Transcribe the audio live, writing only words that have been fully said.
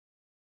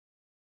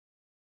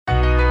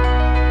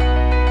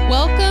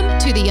Welcome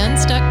to the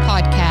Unstuck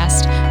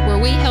Podcast, where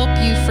we help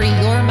you free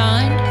your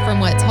mind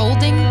from what's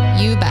holding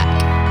you back.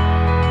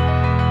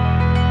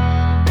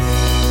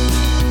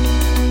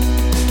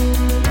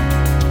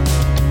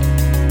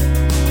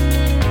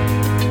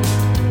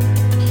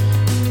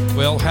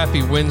 Well,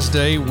 happy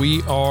Wednesday.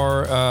 We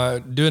are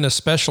doing a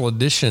special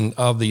edition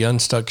of the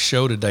Unstuck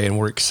Show today, and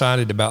we're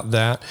excited about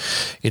that.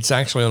 It's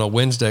actually on a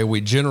Wednesday.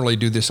 We generally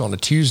do this on a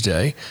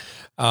Tuesday,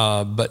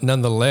 but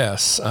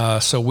nonetheless,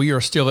 so we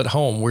are still at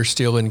home. We're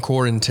still in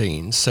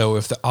quarantine. So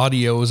if the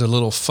audio is a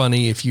little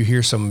funny, if you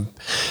hear some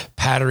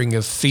pattering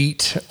of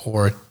feet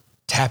or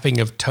tapping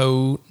of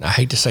I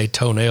hate to say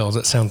toenails.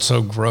 That sounds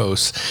so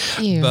gross.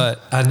 Ew.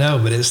 But I know,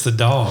 but it's the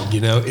dog,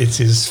 it's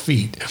his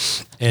feet.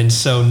 And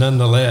so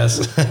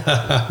nonetheless,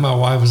 my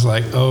wife was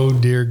like, oh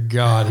dear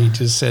God, he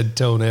just said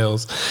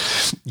toenails.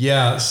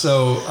 Yeah.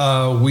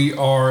 So, we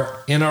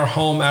are in our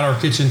home at our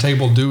kitchen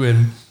table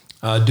doing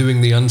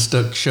the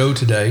Unstuck Show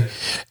today.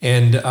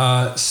 And,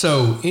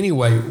 so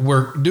anyway,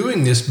 we're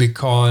doing this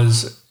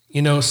because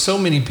so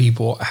many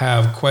people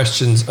have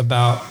questions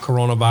about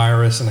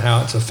coronavirus and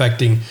how it's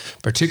affecting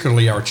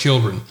particularly our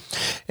children.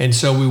 And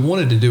so we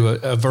wanted to do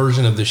a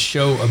version of the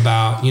show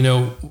about,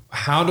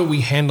 how do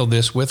we handle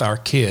this with our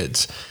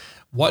kids?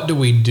 What do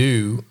we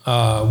do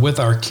with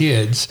our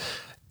kids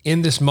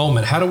in this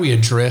moment? How do we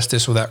address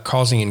this without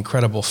causing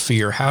incredible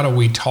fear? How do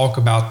we talk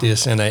about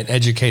this in an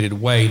educated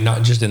way,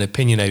 not just an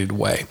opinionated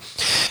way?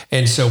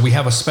 And so we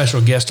have a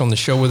special guest on the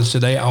show with us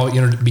today. I'll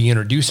be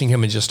introducing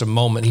him in just a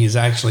moment. He's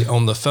actually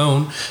on the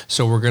phone,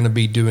 so we're going to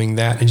be doing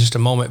that in just a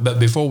moment. But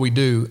before we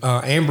do,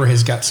 Amber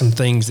has got some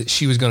things that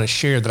she was going to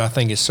share that I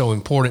think is so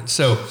important.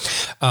 So,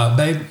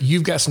 babe,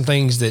 you've got some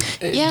things that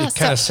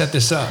kind of set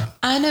this up.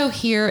 I know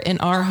here in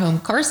our home,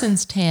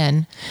 Carson's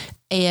 10,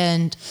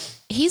 and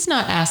he's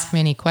not asked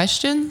many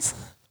questions,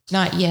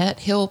 not yet.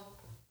 He'll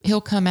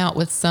come out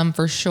with some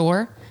for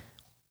sure.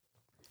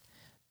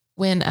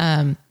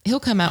 When he'll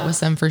come out with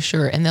some for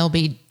sure, and they'll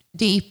be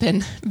deep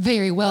and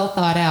very well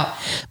thought out.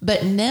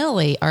 But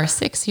Nellie, our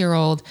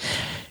 6-year-old,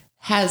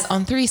 has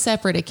on 3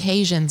 separate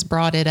occasions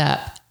brought it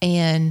up,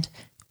 and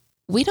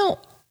we don't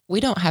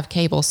have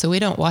cable, so we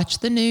don't watch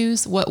the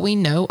news. What we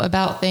know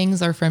about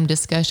things are from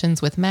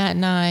discussions with Matt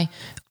and I,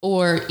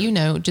 or,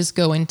 just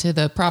go into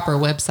the proper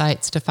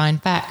websites to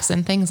find facts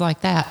and things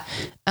like that.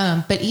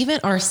 But even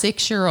our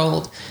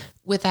 6-year-old,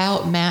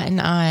 without Matt and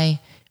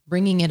I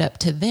bringing it up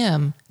to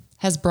them,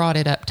 has brought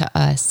it up to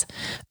us.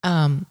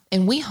 And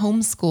we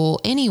homeschool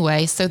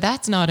anyway, so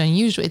that's not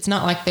unusual. It's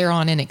not like they're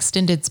on an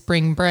extended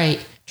spring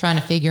break trying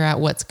to figure out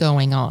what's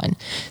going on.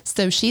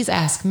 So she's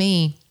asked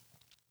me,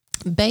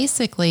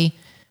 basically,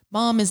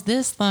 Mom, is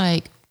this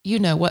like,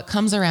 what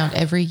comes around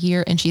every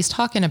year? And she's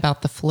talking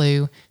about the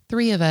flu.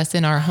 3 of us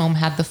in our home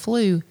had the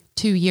flu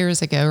 2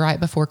 years ago, right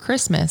before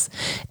Christmas.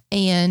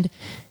 And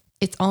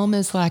it's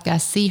almost like I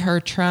see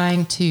her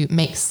trying to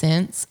make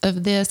sense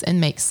of this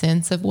and make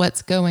sense of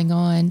what's going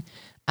on.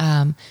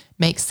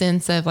 Make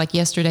sense of, like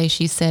yesterday,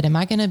 she said, am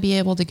I going to be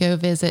able to go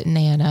visit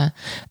Nana?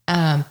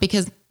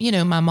 Because,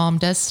 my mom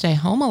does stay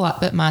home a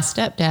lot, but my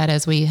stepdad,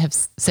 as we have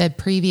said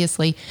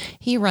previously,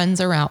 he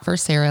runs around for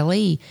Sara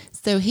Lee.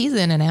 So he's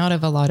in and out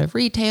of a lot of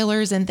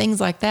retailers and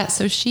things like that.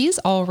 So she's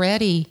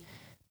already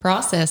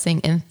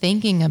processing and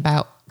thinking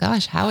about,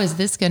 gosh, how is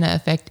this going to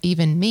affect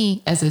even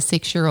me as a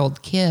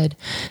 6-year-old kid?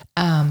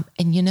 And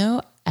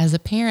as a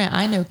parent,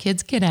 I know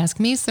kids can ask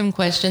me some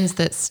questions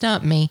that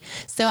stump me.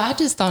 So I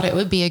just thought it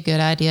would be a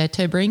good idea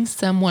to bring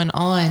someone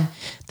on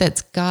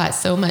that's got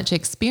so much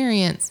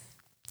experience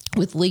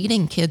with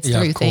leading kids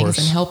through things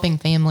and helping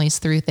families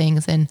through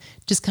things, and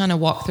just kind of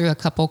walk through a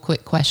couple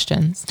quick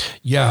questions.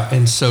 Yeah.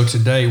 And so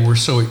today we're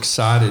so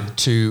excited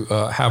to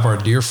have our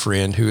dear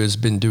friend who has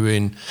been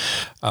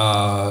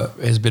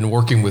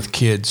working with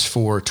kids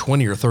for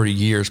 20 or 30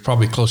 years,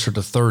 probably closer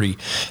to 30.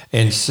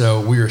 And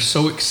so we are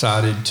so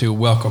excited to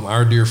welcome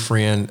our dear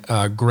friend,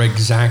 Greg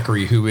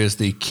Zachary, who is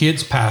the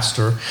kids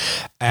pastor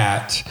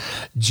at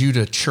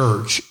Judah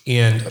Church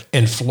in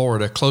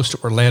Florida, close to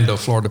Orlando,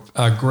 Florida.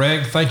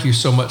 Greg, thank you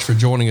so much for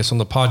joining us on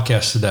the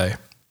podcast today.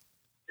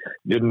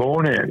 Good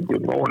morning.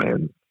 Good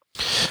morning.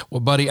 Well,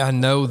 buddy, I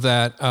know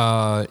that,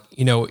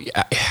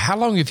 how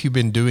long have you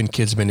been doing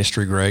kids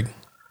ministry, Greg?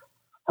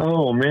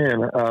 Oh,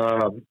 man.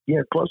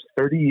 Close to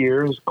 30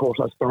 years. Of course,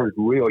 I started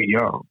real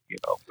young,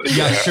 But,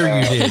 yeah, sure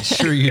you did.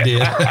 Sure you did.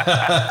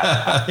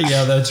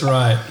 Yeah, that's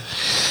right.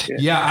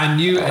 Yeah, I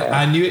knew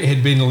it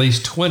had been at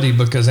least 20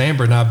 because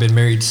Amber and I have been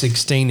married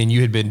 16, and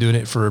you had been doing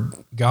it for,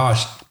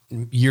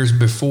 years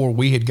before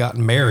we had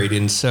gotten married.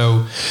 And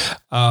so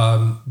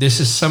this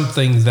is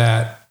something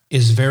that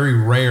is very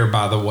rare,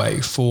 by the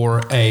way,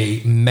 for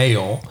a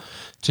male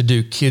to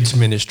do kids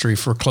ministry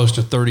for close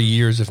to 30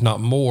 years, if not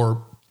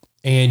more.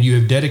 And you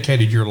have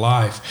dedicated your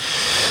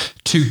life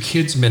to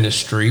kids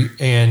ministry.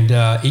 And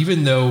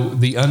even though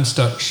the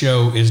Unstuck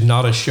Show is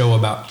not a show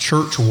about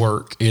church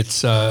work,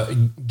 it's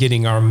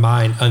getting our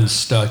mind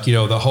unstuck. You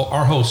know,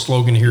 our whole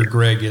slogan here,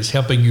 Greg, is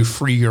helping you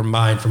free your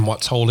mind from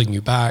what's holding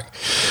you back.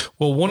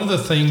 Well, one of the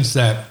things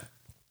that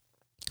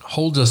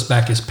holds us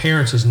back as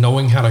parents is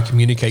knowing how to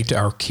communicate to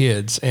our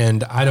kids.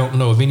 And I don't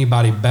know of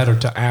anybody better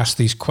to ask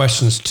these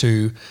questions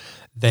to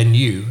than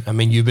you. I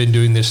mean, you've been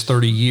doing this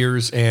 30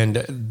 years,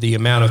 and the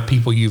amount of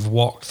people you've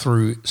walked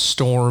through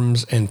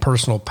storms and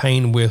personal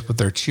pain with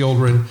their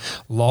children,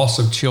 loss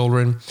of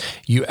children,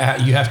 you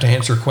have to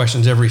answer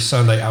questions every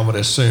Sunday, I would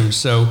assume.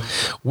 So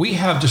we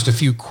have just a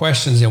few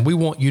questions, and we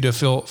want you to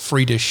feel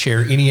free to share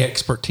any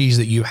expertise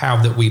that you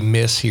have that we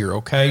miss here.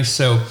 Okay.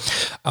 So,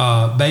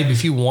 babe,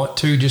 if you want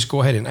to, just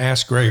go ahead and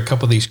ask Greg a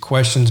couple of these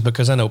questions,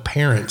 because I know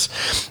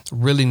parents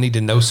really need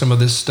to know some of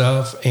this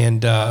stuff.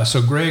 And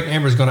so Greg,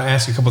 Amber's going to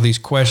ask a couple of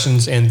these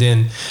questions, and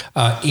then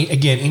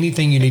again,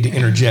 anything you need to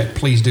interject,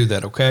 please do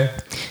that. Okay.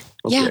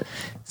 Yeah.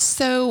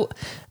 So,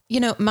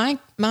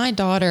 my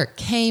daughter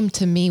came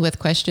to me with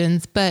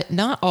questions, but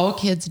not all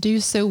kids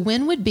do. So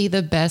when would be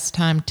the best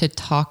time to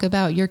talk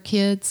about your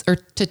kids, or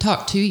to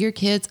talk to your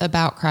kids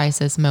about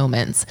crisis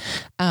moments?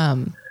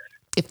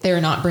 If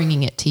they're not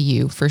bringing it to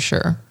you, for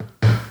sure.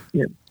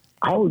 Yeah,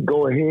 I would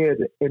go ahead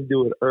and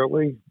do it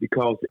early,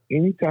 because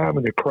anytime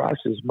in a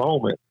crisis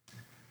moment,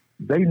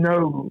 they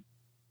know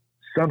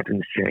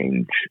something's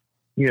changed.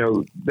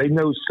 They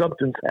know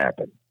something's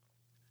happened.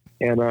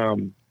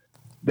 And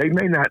they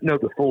may not know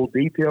the full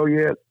detail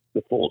yet,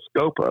 the full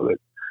scope of it,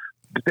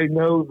 but they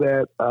know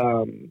that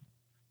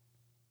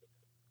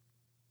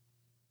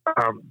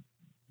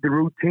the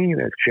routine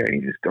has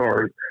changed,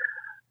 or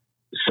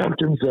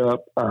something's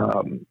up,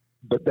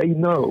 but they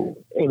know.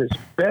 And it's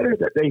better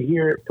that they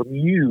hear it from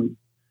you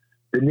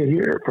than they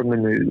hear it from the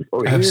news,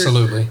 or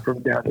Absolutely. hear it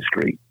from down the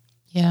street.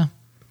 Yeah.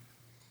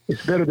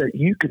 It's better that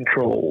you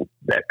control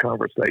that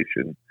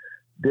conversation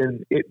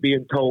than it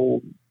being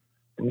told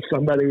from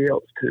somebody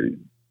else to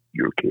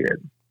your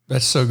kid.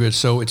 That's so good.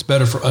 So it's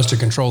better for us to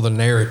control the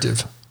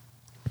narrative.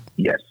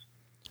 Yes.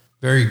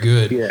 Very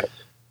good. Yes.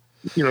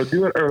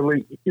 Do it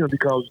early,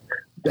 because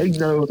they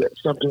know that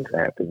something's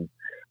happened.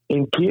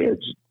 And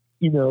kids,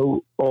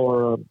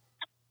 are a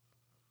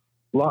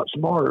lot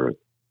smarter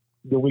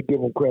than we give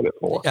them credit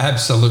for.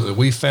 Absolutely.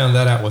 We found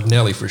that out with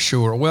Nellie for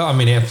sure. Well, I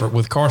mean, and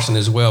with Carson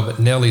as well, but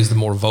Nellie's the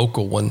more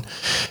vocal one.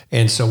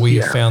 And so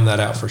we found that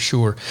out for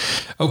sure.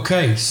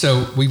 Okay.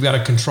 So we've got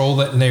to control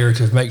that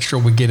narrative, make sure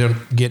we get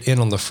in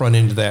on the front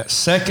end of that.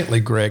 Secondly,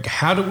 Greg,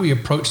 how do we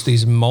approach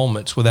these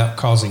moments without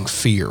causing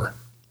fear?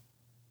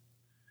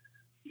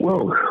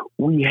 Well,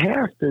 we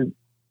have to,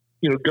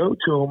 go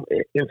to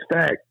them. In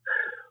fact,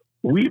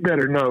 we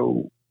better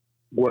know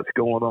what's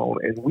going on,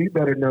 and we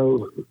better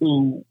know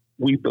who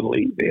we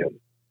believe in.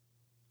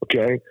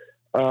 Okay.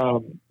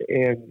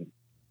 And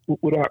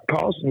without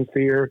causing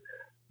fear,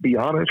 be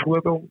honest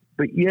with them,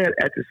 but yet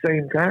at the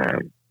same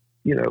time,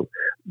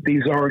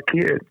 these are our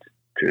kids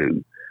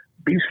too.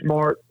 Be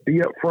smart, be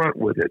upfront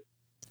with it,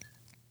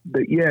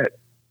 but yet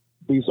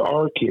these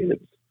are our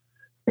kids.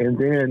 And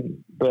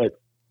then, but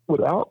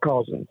without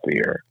causing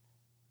fear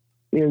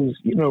is,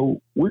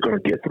 we're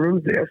going to get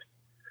through this.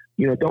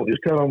 Don't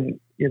just tell them,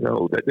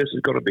 that this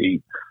is going to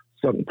be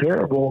something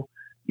terrible.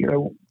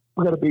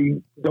 We got to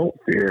be, don't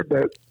fear,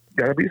 but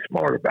got to be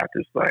smart about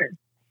this thing.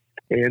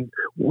 And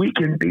we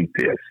can beat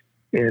this,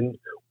 and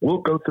we'll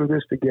go through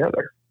this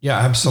together. Yeah,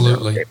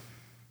 absolutely.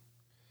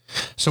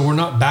 So we're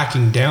not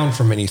backing down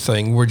from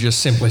anything. We're just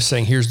simply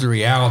saying, here's the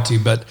reality.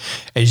 But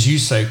as you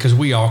say, because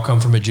we all come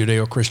from a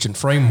Judeo-Christian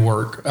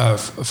framework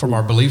from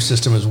our belief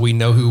system, is we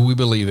know who we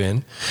believe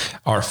in.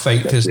 Our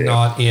faith is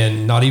not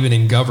even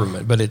in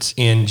government, but it's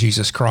in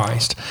Jesus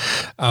Christ.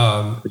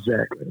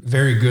 Exactly.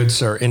 Very good,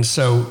 sir. And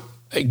so,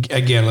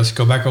 again, let's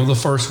go back over the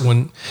first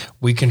one.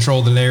 We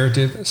control the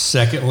narrative.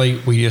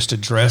 Secondly, we just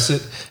address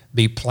it,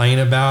 be plain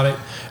about it,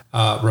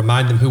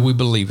 remind them who we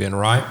believe in,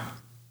 right?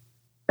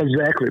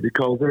 Exactly,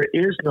 because there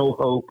is no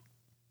hope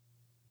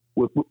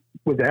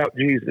without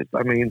Jesus.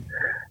 I mean,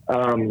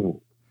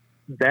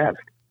 that's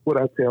what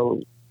I tell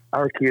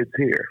our kids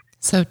here.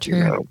 So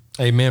true.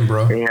 Amen,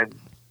 bro. And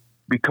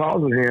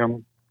because of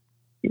him,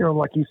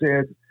 like you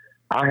said,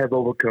 I have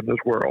overcome this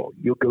world.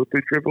 You'll go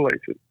through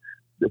tribulation.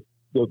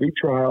 There'll be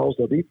trials.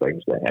 There'll be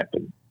things that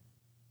happen.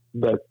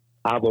 But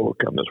I've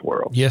overcome this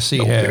world. Yes, he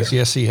has. Fear.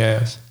 Yes, he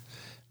has.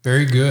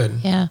 Very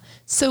good. Yeah.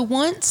 So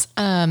once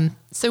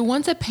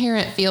a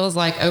parent feels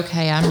like,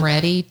 okay, I'm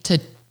ready to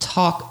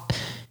talk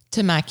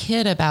to my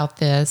kid about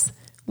this,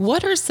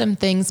 what are some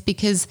things,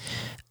 because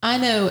I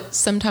know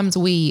sometimes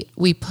we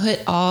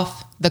put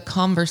off the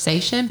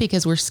conversation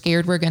because we're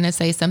scared we're going to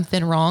say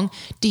something wrong.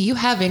 Do you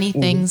have any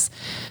things,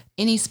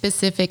 any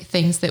specific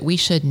things that we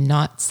should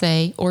not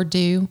say or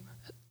do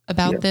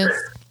about this?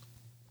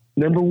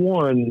 Number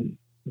one,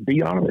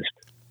 be honest.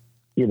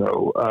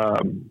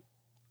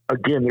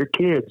 Again, they're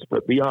kids,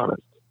 but be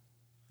honest,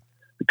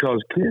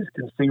 because kids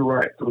can see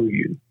right through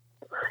you.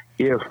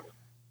 If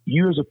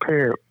you as a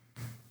parent,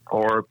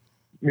 or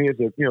me as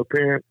a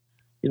parent,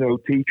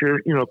 teacher,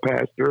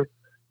 pastor,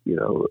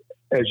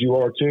 as you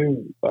are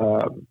too,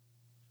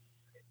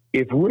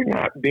 if we're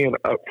not being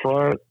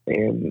upfront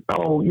and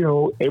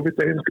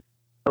everything's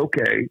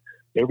okay,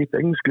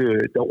 everything's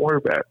good, don't worry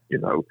about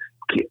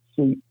kids.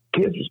 See,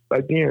 kids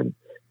again,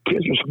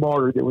 kids are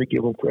smarter than we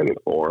give them credit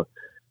for,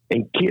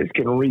 and kids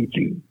can read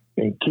you,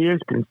 and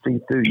kids can see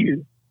through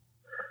you.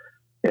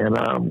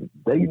 And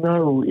they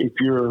know if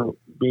you're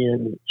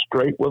being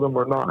straight with them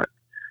or not.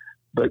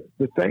 But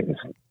the things,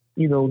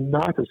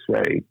 not to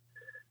say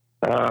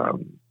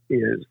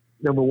is,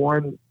 number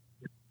one,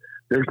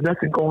 there's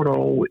nothing going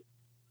on.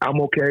 I'm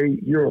okay,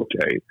 you're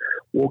okay.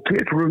 Well,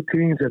 kids'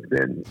 routines have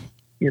been,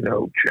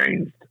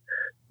 changed.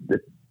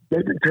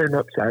 They've been turned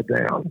upside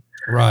down.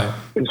 Right.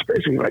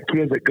 Especially like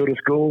kids that go to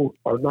school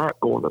are not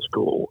going to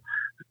school.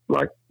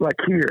 Like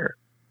here,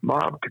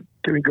 Mom,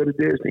 can we go to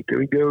Disney? Can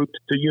we go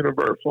to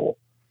Universal?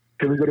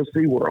 Can we go to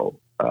SeaWorld?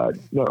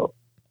 No.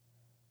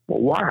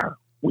 Well, why?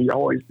 We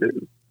always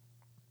do.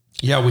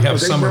 Yeah, we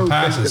have summer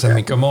passes. I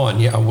mean, come on.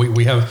 Yeah,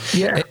 we have,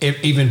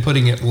 even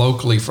putting it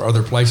locally for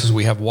other places,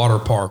 we have water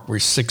park, we're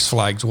Six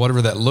Flags,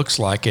 whatever that looks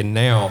like. And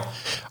now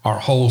our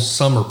whole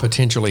summer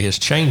potentially has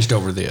changed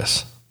over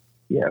this.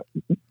 Yeah.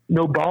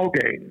 No ball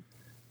games.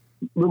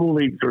 Little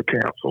leagues are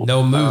canceled.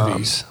 No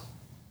movies.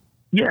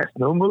 Yes,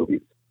 no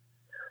movies.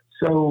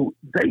 So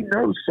they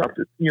know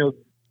something,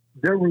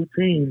 their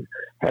routine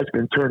has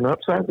been turned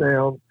upside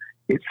down.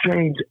 It's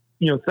changed,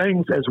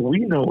 things as we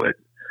know it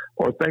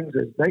or things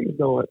as they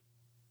know it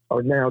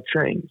are now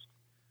changed.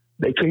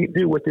 They can't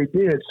do what they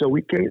did, so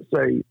we can't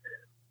say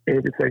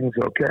everything's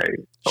okay.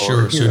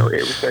 Or, Sure.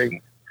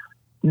 everything,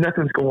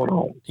 nothing's going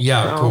on.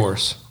 Yeah, of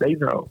course. They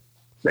know.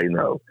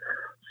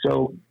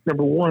 So,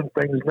 number one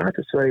thing is not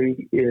to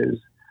say is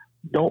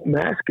don't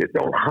mask it,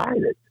 don't hide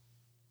it.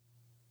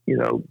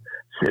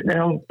 Sit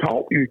down,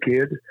 talk to your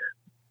kids,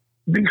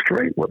 be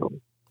straight with them.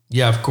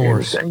 Yeah, of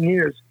course. And the thing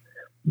is,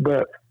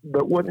 but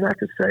what not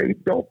to say,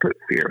 don't put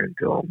fear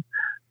into them.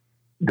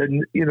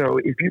 Then,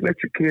 if you let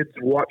your kids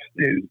watch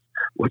news,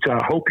 which I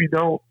hope you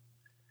don't,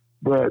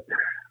 but,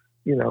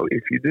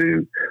 if you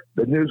do,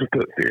 the news will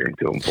put fear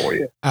into them for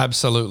you.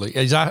 Absolutely.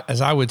 As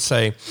I would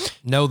say,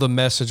 know the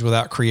message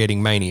without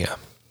creating mania.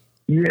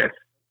 Yes,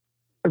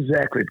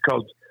 exactly.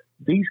 Because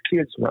these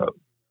kids know.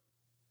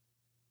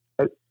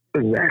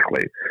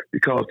 Exactly.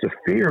 Because the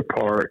fear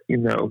part, is,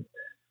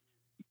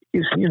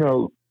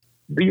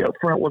 be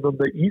upfront with them,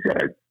 but you got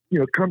to,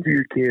 come to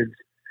your kids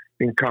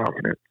in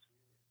confidence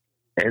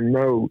and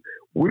know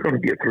we're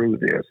going to get through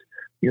this.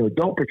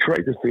 Don't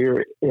portray the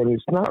fear. And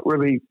it's not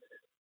really,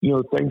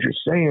 things you're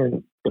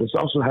saying, but it's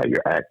also how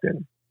you're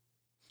acting.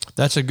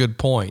 That's a good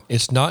point.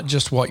 It's not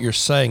just what you're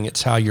saying,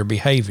 it's how you're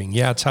behaving.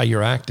 Yeah, it's how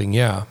you're acting.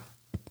 Yeah.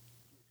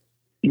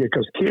 Yeah,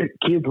 because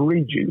kids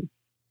read you.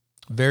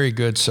 Very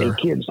good, sir. And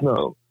kids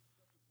know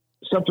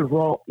something's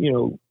wrong.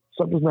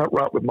 Something's not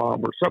right with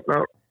Mom or something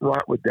not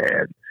right with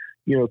Dad.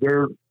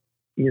 They're,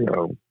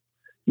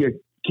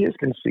 kids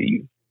can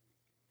see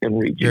and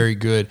read you. Very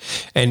good.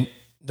 And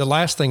the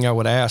last thing I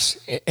would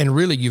ask, and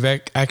really you've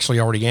actually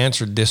already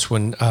answered this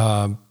one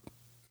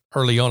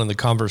early on in the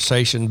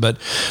conversation,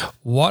 but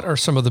what are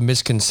some of the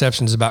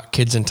misconceptions about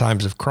kids in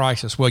times of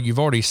crisis? Well, you've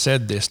already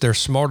said this. They're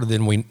smarter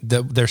than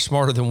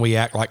we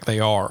act like they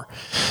are.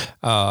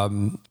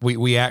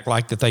 We act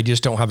like that they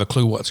just don't have a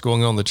clue what's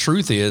going on. The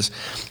truth is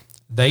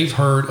they've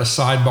heard a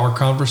sidebar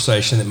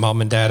conversation that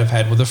Mom and Dad have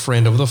had with a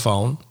friend over the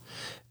phone.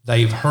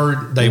 They've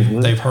heard a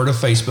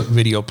Facebook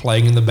video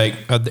playing in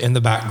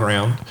the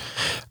background.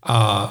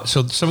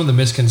 So some of the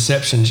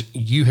misconceptions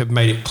you have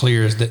made it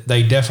clear is that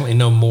they definitely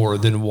know more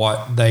than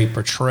what they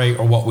portray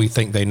or what we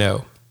think they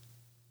know.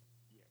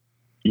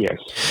 Yes.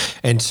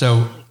 And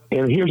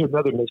here's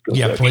another misconception.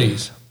 Yeah,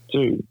 please.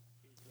 Too,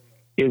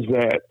 is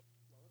that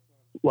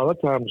a lot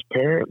of times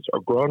parents or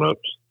grown-ups,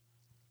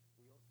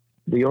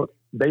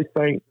 they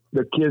think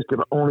their kids can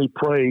only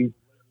pray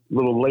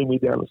little lay me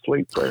down to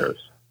sleep prayers.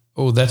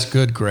 Oh, that's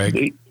good, Greg.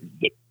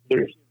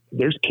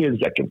 There's kids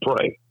that can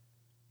pray.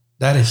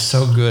 That is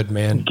so good,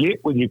 man. Get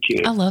with your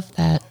kids. I love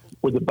that.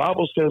 When the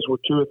Bible says where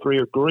two or three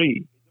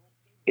agree,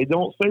 it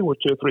don't say where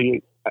two or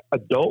three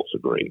adults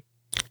agree.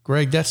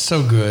 Greg, that's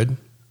so good.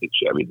 It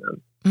shall be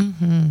done.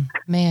 Mm-hmm.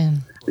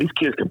 Man. These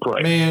kids can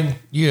pray. Man,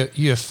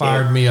 you have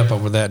fired me up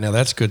over that now.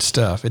 That's good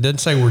stuff. It doesn't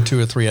say where two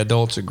or three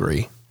adults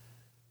agree.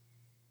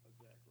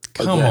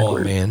 Come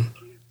on, man.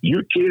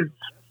 Your kids,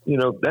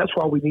 that's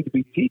why we need to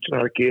be teaching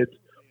our kids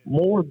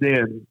more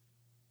than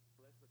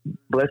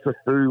bless the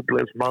food,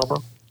 bless mama.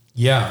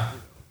 Yeah.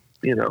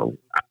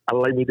 I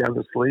lay me down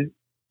to sleep.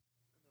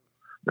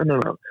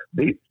 No.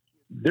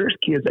 There's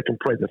kids that can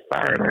pray the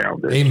fire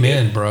down.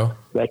 Amen, bro.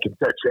 That can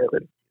touch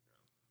heaven.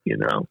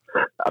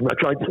 I'm not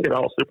trying to get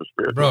all super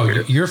spiritual. Bro,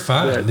 here, you're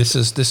fine. This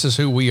is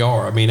who we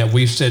are. I mean,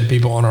 we've said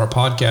people on our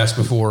podcast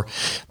before,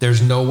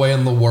 there's no way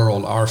in the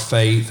world our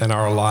faith and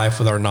our life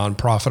with our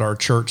nonprofit, our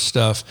church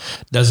stuff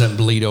doesn't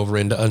bleed over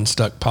into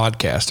Unstuck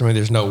Podcast. I mean,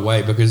 there's no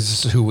way because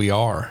this is who we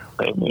are.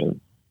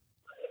 Amen.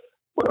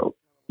 Well,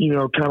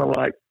 kind of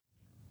like,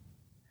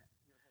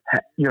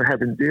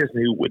 having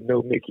Disney with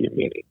no Mickey and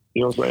Minnie.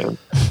 You know what I'm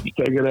saying? You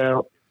take it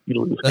out,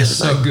 you lose. That's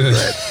so good.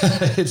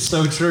 It's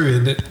so true,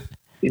 isn't it?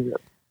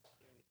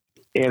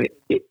 And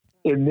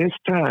in this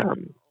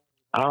time,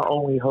 our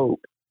only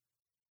hope,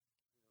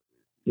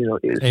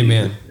 is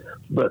Amen.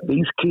 But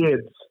these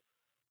kids,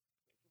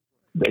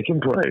 they can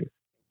pray.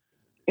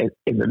 And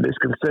the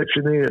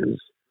misconception is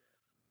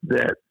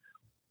that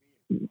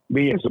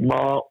me as a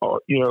mom,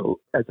 or,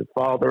 as a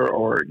father,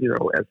 or,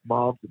 as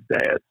moms and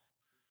dads,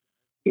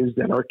 is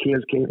that our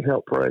kids can't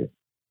help pray.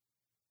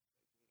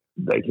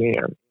 They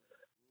can.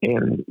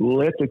 And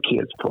let the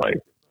kids pray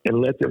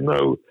and let them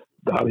know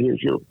God hears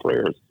your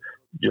prayers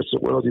just as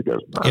well as he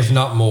does mine. If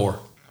not more.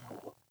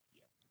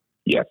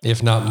 Yeah.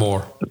 If not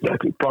more.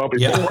 Exactly.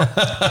 Probably more.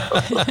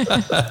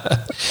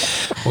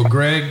 Well,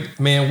 Greg,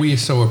 man, we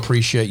so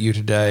appreciate you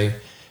today.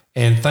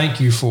 And thank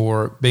you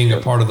for being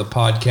a part of the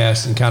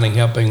podcast and kind of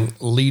helping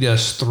lead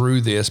us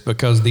through this,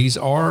 because these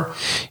are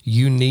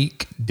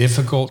unique,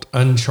 difficult,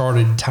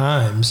 uncharted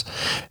times.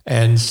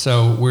 And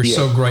so we're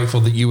so grateful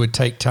that you would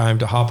take time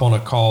to hop on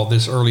a call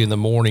this early in the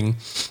morning.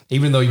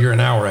 Even though you're an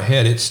hour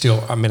ahead, it's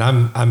still,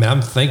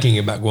 I'm thinking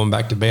about going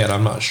back to bed.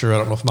 I'm not sure. I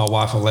don't know if my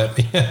wife will let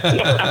me.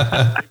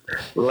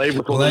 Lay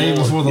before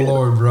the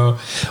Lord, bro.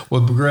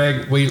 Well,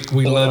 Greg, we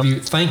love you.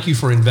 Thank you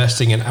for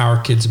investing in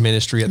Our Kids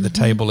Ministry at the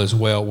table as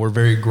well. We're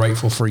very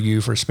grateful for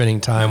you for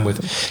spending time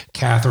with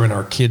Catherine,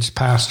 our kids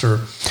pastor.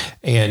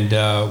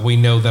 And we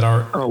know that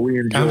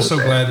I'm so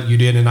glad that you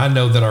did. And I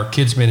know that Our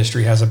Kids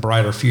Ministry has a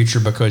brighter future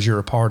because you're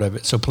a part of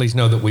it. So please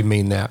know that we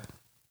mean that.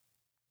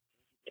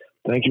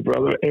 Thank you,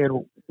 brother.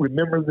 And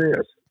remember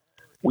this,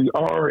 we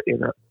are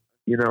in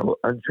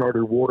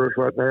uncharted waters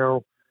right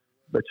now,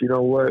 but you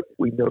know what?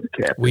 We know the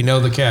captain. We know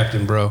the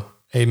captain, bro.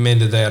 Amen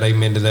to that.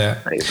 Amen to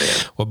that.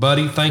 Amen. Well,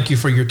 buddy, thank you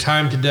for your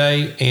time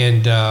today.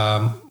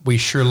 And we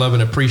sure love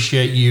and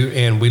appreciate you.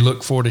 And we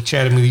look forward to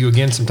chatting with you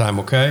again sometime,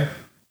 okay?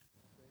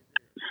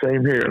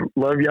 Same here.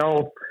 Love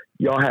y'all.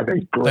 Y'all have a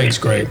great Thanks,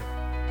 Greg. day.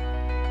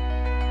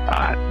 All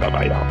right.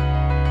 Bye-bye, y'all.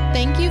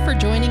 Thank you for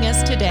joining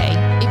us today.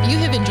 If you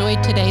have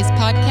enjoyed today's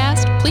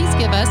podcast, please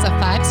give us a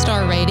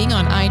 5-star rating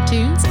on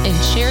iTunes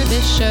and share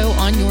this show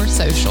on your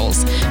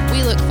socials.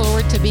 We look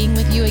forward to being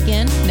with you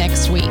again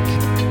next week.